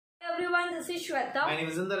everyone, this is Shweta. My name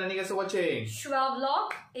is Inder and you guys are watching Shwa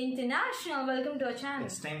Vlog International. Welcome to our channel.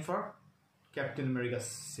 It's time for Captain America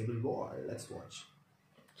Civil War. Let's watch.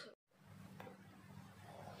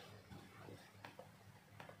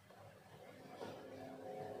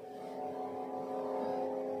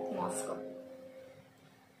 Moscow.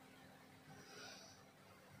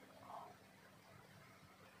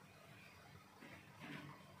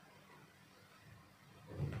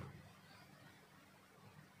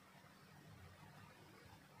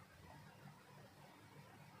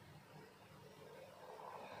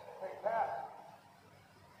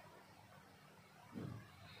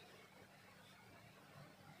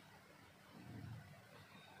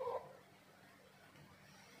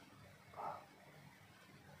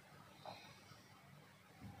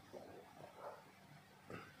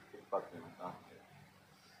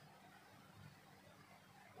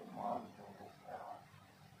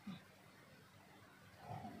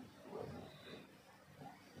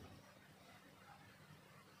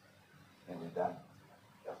 And we're done.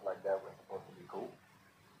 Just like that, we're supposed to be cool.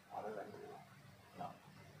 What did I do? No.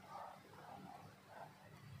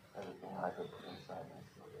 Everything I could put inside me is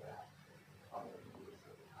still there. All I could do is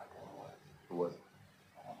I don't know what. Who was it?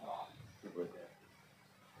 I don't know. People were there.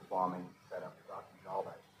 The bombing, set up, the documents, all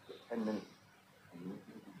that. Just 10 minutes. And you need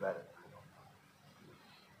to do better. I don't know.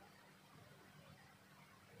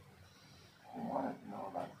 I wanted to know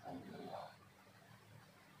about Sanguilio.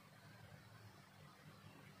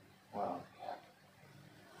 Well,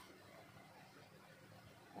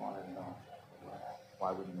 wanted to know why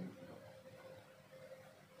would you make me do that?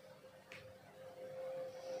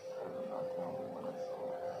 I'm not the only one that saw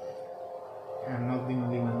that. I'm not the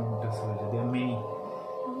only one who does soldier. There are many.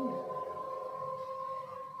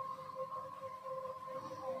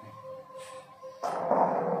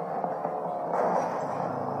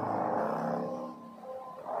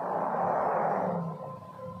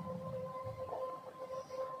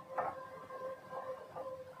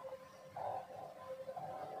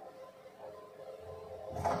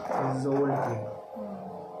 This is old clip.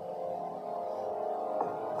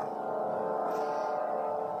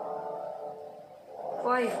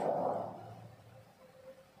 Why?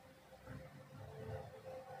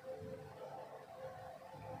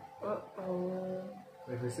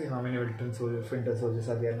 If you see how many Wilton soldiers, winter soldiers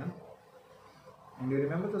are there now. And do you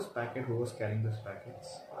remember those packets? Who was carrying those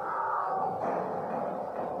packets?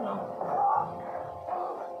 No.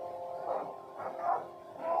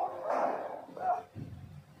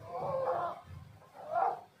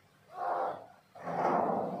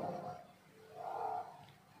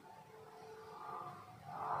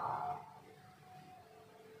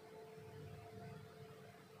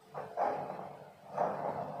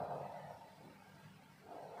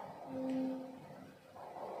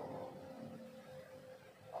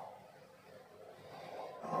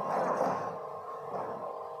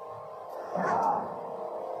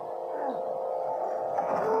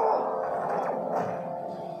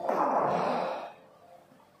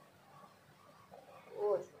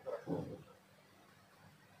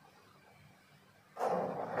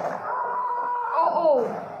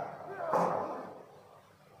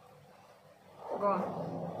 Go on.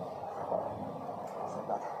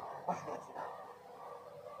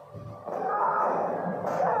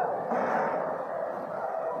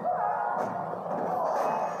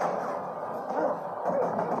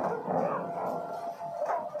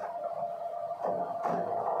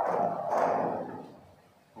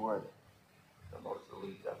 Who are they? The most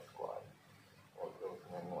elite death squad. All those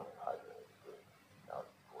who anyone in Hydra is good. Now it's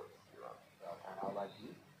towards Serum. They'll turn out like you?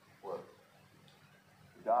 Well,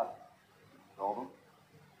 you got it. Told them?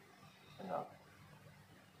 Enough.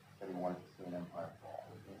 Said he wanted to see an empire fall.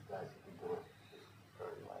 These guys who can do it.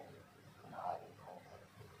 Very lame. Can hide in plain sight.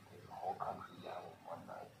 Take the whole country down in one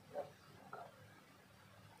night. Never see them come.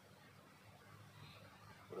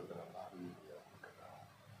 Would have been a lot easier.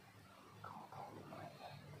 Come on, man.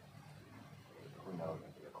 Who knows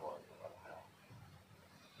if the Accords will let hell.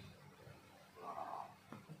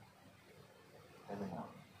 Let me know.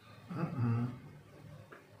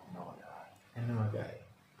 No, guy. I know a guy.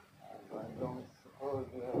 I don't suppose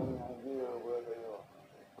you have any idea where they are.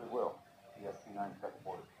 We will. The SC-9 Tech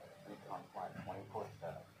Force. Recon flying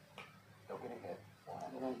 24/7. They'll get a hit.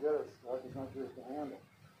 You don't get it, Scott. He's not yours to handle.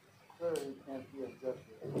 Clearly, he can't be a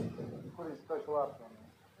executive. Putting special ops on him.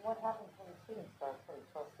 What happened when the shooting started? So you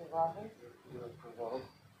saw Steve Rogers? He was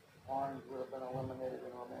provoked. Orange would have been eliminated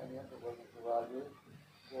in Romania if it wasn't for Rogers.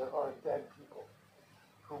 There are dead people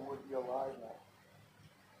who would be alive now.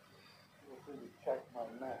 Feel free to check my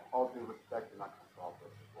map. All due respect, you're not going to solve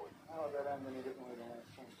this for you. How would that end any differently than last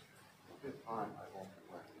time? This time, I won't be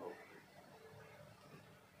wearing those.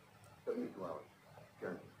 72 hours.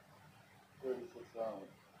 Guaranteed. 36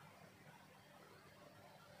 hours.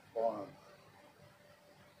 Barnes.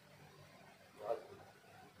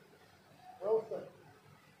 Wilson.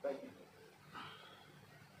 Thank you.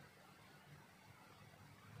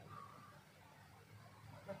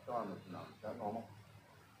 Left arm is numb. Is that normal?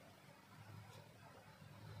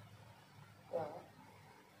 Yeah.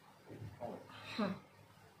 Only.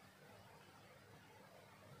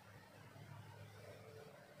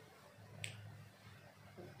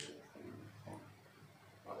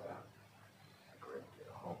 Oh, yeah. Great. Get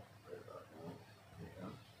home. Great about that. Yeah.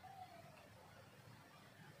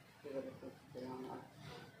 You would have put it on us.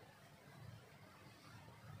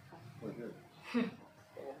 We're good.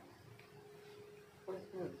 What is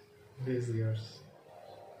this? This is yours.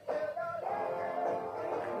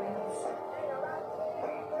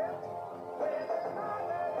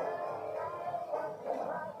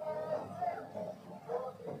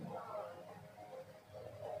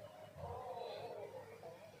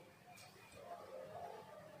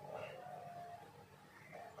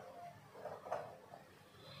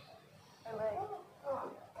 Hey, Ray.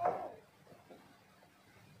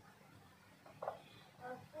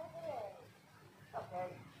 Okay.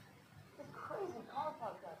 This crazy car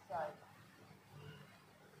parked outside.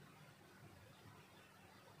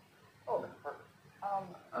 Oh, that's perfect.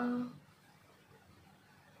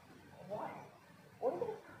 What? What are you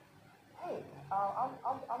gonna... Hey,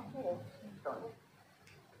 I'm Peter. Tony,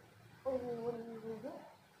 What are you doing?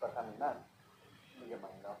 but I mean that. You get my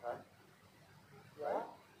email, right? Yeah?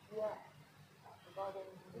 Yeah. Regarding...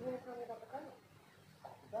 You didn't tell me about the car.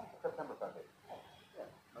 Yeah, September 5th. Yeah.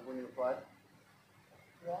 Remember when you applied?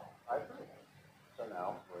 Yeah? I agree. So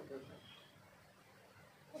now, we're business.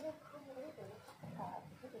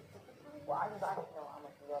 Well, I just didn't know how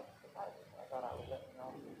much you love the fight. I thought I would let you know.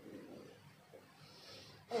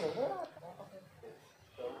 Anyway, where are It's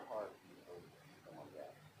so hard for you to believe someone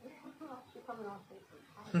that. She's coming on stage.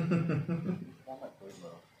 Want my food,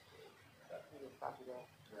 bro? You just stop you there.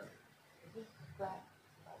 Yeah. Is this scratch?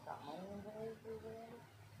 I got money in there or whatever?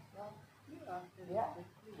 No? Yeah. It's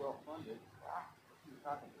pretty well funded. Wow. Who are you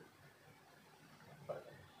talking to? But,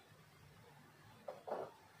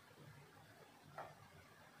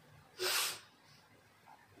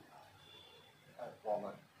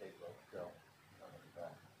 Walnut, Cakewell, Joe.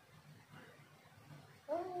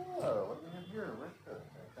 Oh, what do we have here? Rista.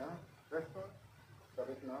 Huh? Rista?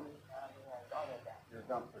 Salvation Army? You're a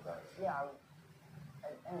dumpster diver. Yeah,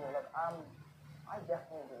 anyway, look, I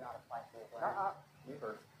definitely do not apply for your grant. Me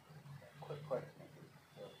first. Quick question.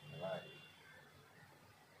 Right.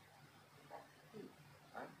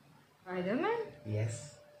 Spider-Man?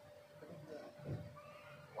 Yes.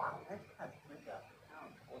 Wow, that's kind of 3,000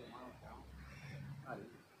 pounds, 40 miles down. Not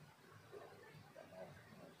easy.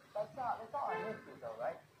 That's all I need to though,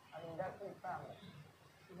 right? I mean, that's his family.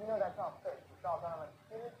 You know that's all fake. It's all done like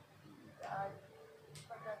this.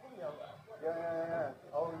 Like that video. Yeah.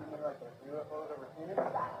 Oh, you mean like the UFOs ever seen it? Oh,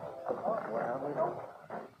 where have we gone?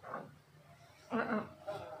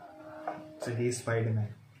 So he's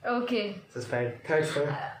Spider-Man. Okay. So third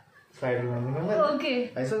Spider-Man. Remember? Okay.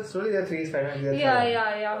 I saw the story. There are 3 Spider-Man.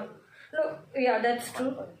 Yeah. Look, yeah, that's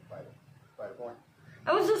true. Spider point.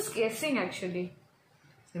 I was just guessing actually.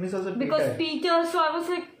 His name is also Because Peter. Peter, so I was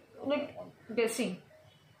like guessing.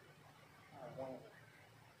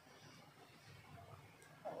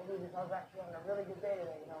 Maybe I was actually having a really good day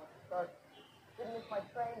today, you know. So didn't miss my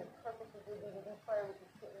train. It's perfect. The DVD player was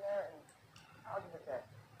just sitting there, and algebra test.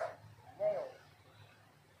 Nailed.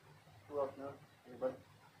 Who else knows? Anybody?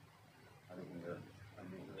 I think you're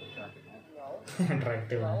unusually attractive. No.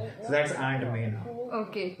 Attractive one. So that's Aunt May now.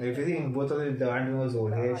 Okay. If you see both of them, the Aunt May was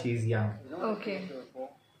old. Here she's young. You know what Okay. it's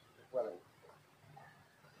cool? It's weather.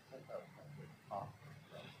 Oh.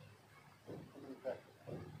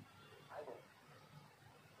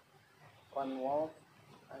 Climbing walls?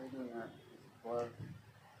 How are you doing that? Lord.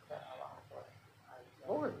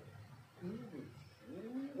 Lord. Easy.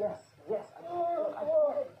 Yes.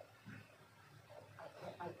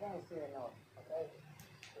 I can't see it, no. Okay?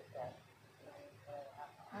 Just that.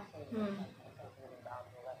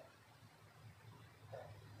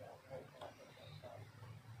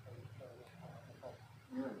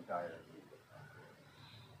 You're in dire need.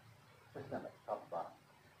 Systemic, top to bottom.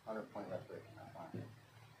 100-point restoration, that's fine.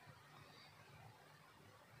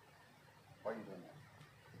 Why are you doing that?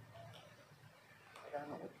 I don't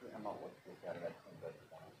know what's the MO, what's this guy that comes out of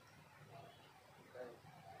that?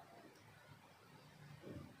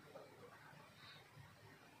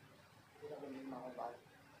 My whole life.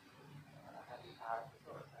 And I had these high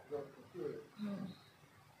I built computers. And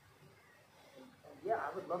yeah, I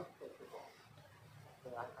would love to take this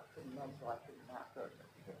Actually, I couldn't run, so I couldn't nap. Yeah,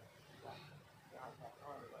 I can't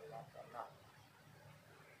go anywhere. I'm not.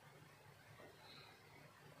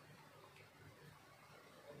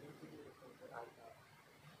 I need to do the things that I know.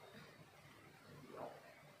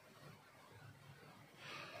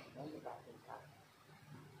 And then the bad things happen.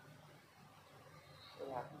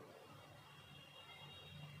 They happen.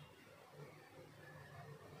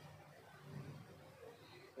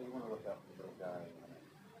 So you want to look out for the little guy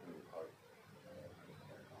in your heart.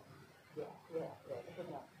 Yeah. It's good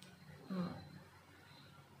enough.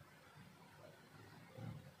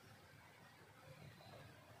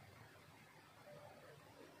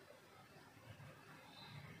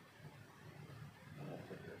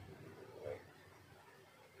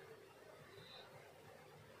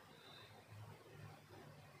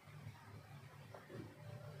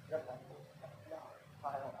 No, I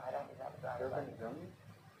don't think I'm Ever been to Germany?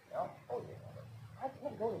 No? Oh, yeah. I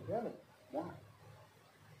can't go to Germany. Why?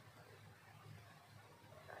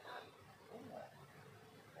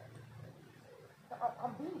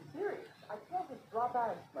 I'm being serious. I can't just drop out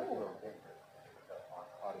of Might be a school. little dangerous.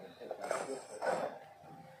 Audience takes that gift.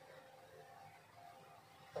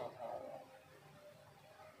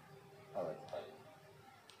 Oh, that's fine.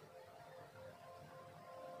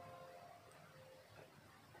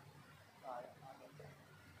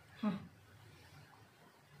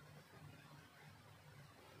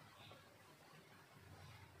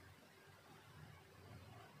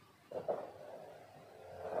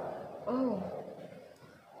 Oh.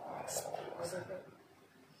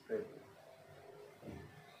 Straight.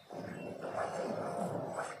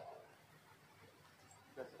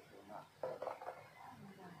 That's what you're not.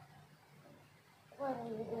 What are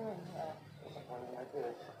you doing here? Disappointing like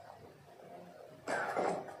this.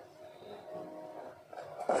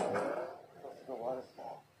 Close to the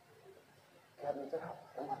waterfall. Cabin's out.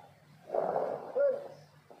 Come on. Chris!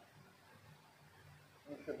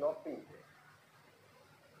 You should not be here.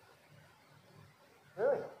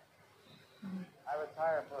 Really? I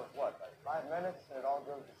retire for what, like 5 minutes and it all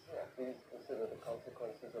goes to shit. Please consider the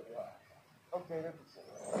consequences of life. Okay, they're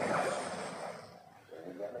considering. Where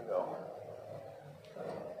you gonna go?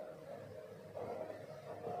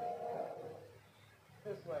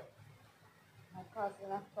 This way. I've caused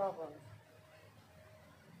enough problems.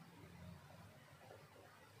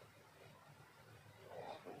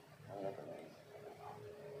 I'll never leave.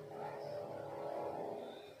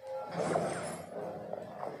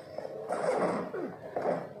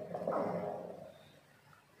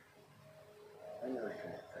 I knew it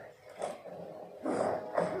was safe.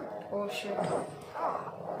 Oh shit.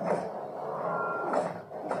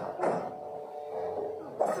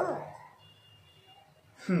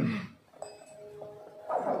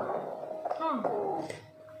 Huh.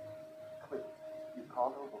 But you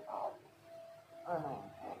called overpowered. Oh, no.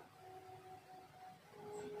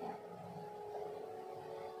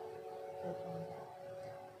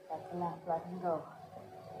 That's enough. Let him go.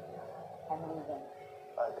 I'm leaving.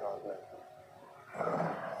 I can't let you.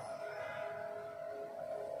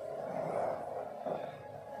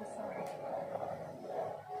 I'm sorry.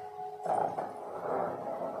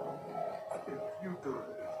 If you do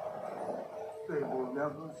this, they will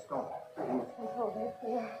never stop. Please hold me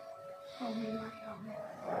here. Hold me like home.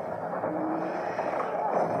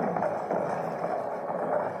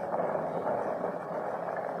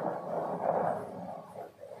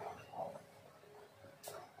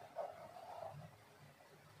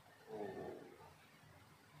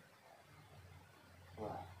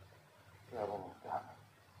 Well, that almost got me.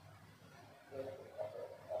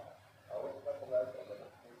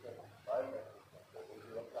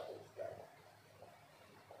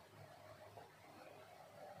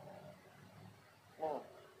 Mom,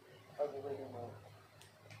 how's your living room?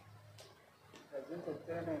 As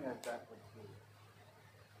entertaining as that would be.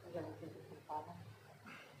 You gonna think you can follow?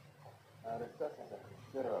 The stress is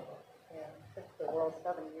considerable. Yeah, it took the world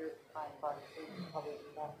 7 years to find body food, probably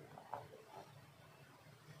that.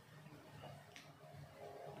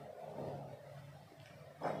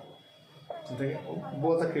 So they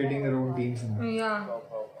both are creating their own teams now. Yeah.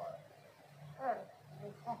 Good.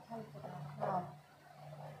 It's that time for that.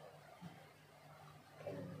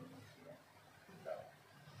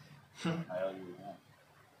 Come I owe you one.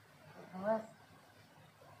 on. Rest.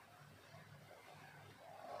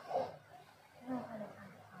 You know how to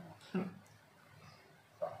find time.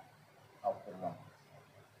 Sorry. I'll put it on.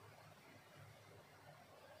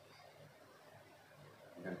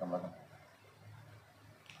 You gonna come with me?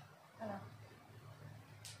 Hello.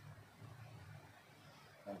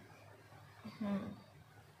 Thank you.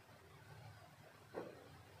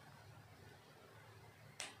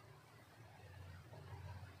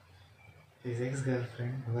 His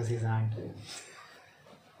ex-girlfriend was his aunt.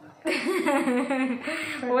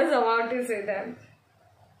 Was about to say that.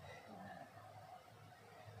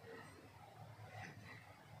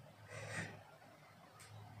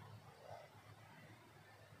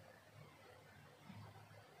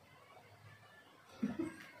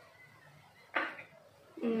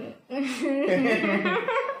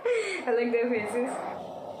 I like their faces.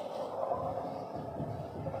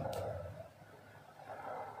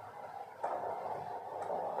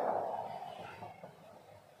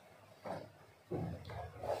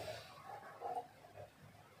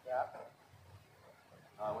 Yeah.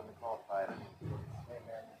 No, I wouldn't call it. Hey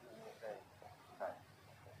man, you do me a favor. Okay.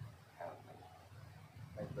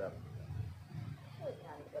 Thanks, bro.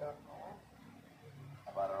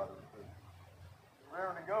 How about our other recruit?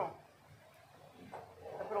 Raring to go.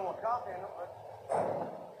 I put a little coffee in it, but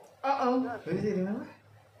Uh-oh. Who is he, remember?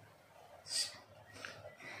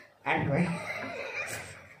 Ant-Man.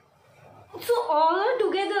 So all are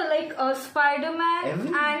together, like Spider-Man,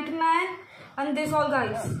 Everyone. Ant-Man, and this all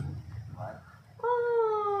guys.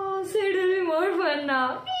 Oh, so it will be more fun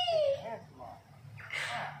now. handsome on.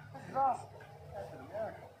 This is awesome. That's in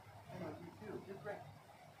America. And with you too. You're great.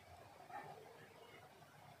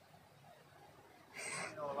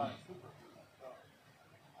 You know a lot of superheroes. So.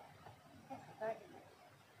 Thank you.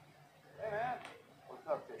 Hey man. What's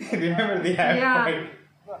up, kid? Remember the ant Yeah. fight?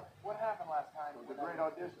 Look, what happened last time? It was a great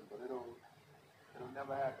audition, but it'll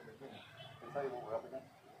never happen again. Can I tell you what we're up against?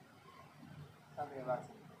 Something about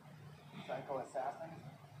some psycho assassins.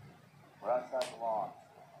 We're outside the law.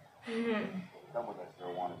 Come with us,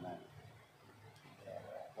 they're wanted men.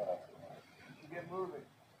 What else? You should get moving.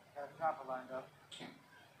 Got a chopper lined up.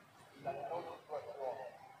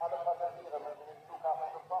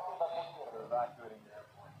 They're evacuating the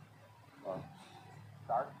airport. Well,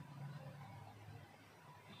 start.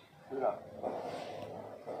 Shoot up.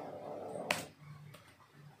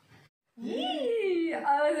 Yee,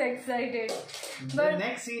 I was excited. The But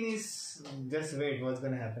next scene is just wait. What's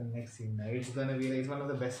gonna happen next scene? Now it's gonna be like it's one of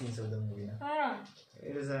the best scenes of the movie. Now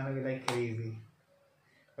it is gonna be like crazy.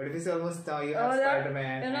 But if it's almost now you have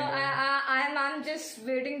Spider-Man. you know, I'm just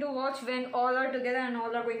waiting to watch when all are together and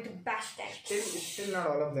all are going to bash that. Still not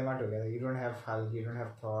all of them are together. You don't have Hulk. You don't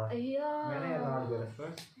have Thor. Yeah. Many are not there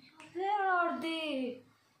first. Where are they?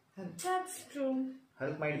 That's true.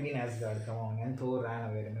 Hulk might be in Asgard. Come on, and Thor ran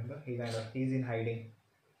away. Remember? He's in hiding.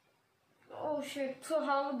 Oh shit. So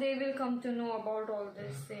how they will come to know about all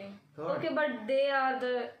this thing? Thor. Okay, but they are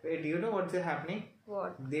the Wait, do you know what's happening?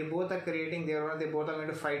 what? They both are creating. They both are going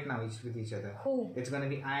to fight now with each other. Who? It's gonna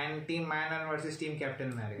be Team Man versus Team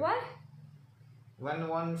Captain America. What? One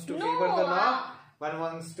wants to No, favor the law.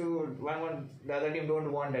 The other team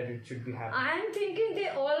don't want that it should be happening. I'm thinking they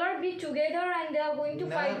all are be together and they are going to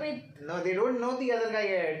fight with. No, they don't know the other guy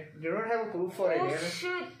yet. They don't have a proof for Oh it.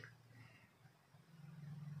 shit.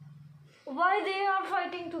 Why they are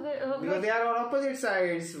fighting together? Because they are on opposite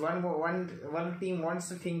sides. One team wants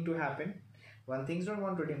the thing to happen. One thing don't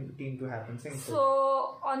want the team to happen. Simple.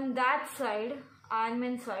 So on that side, Iron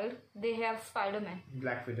Man side, they have Spider-Man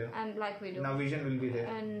Black Widow. and Black Widow. Now Vision will be there.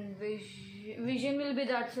 And Vision will be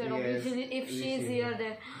that side. Yes, Obviously, if we she is see here, it.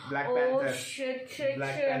 then Black oh Panther. shit.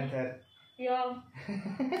 Black Panther. Yeah.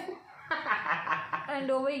 And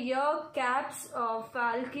over here, Caps,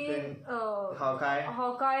 Falcon,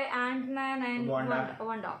 Hawkeye. Ant-Man, and Wanda.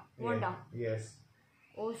 Wanda. Yes.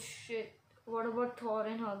 Oh shit. What about Thor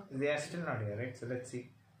and Hulk? They are still not here, right? So let's see.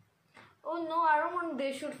 Oh no, I don't want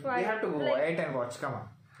they should fight. We have to go like, wait and watch. Come on.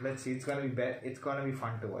 Let's see. It's gonna be It's gonna be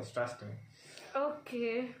fun to watch. Trust me.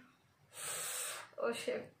 Okay. Oh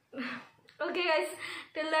shit. Okay guys,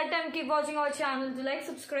 till that time keep watching our channel. Do like,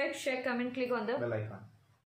 subscribe, share, comment, click on the Bell icon.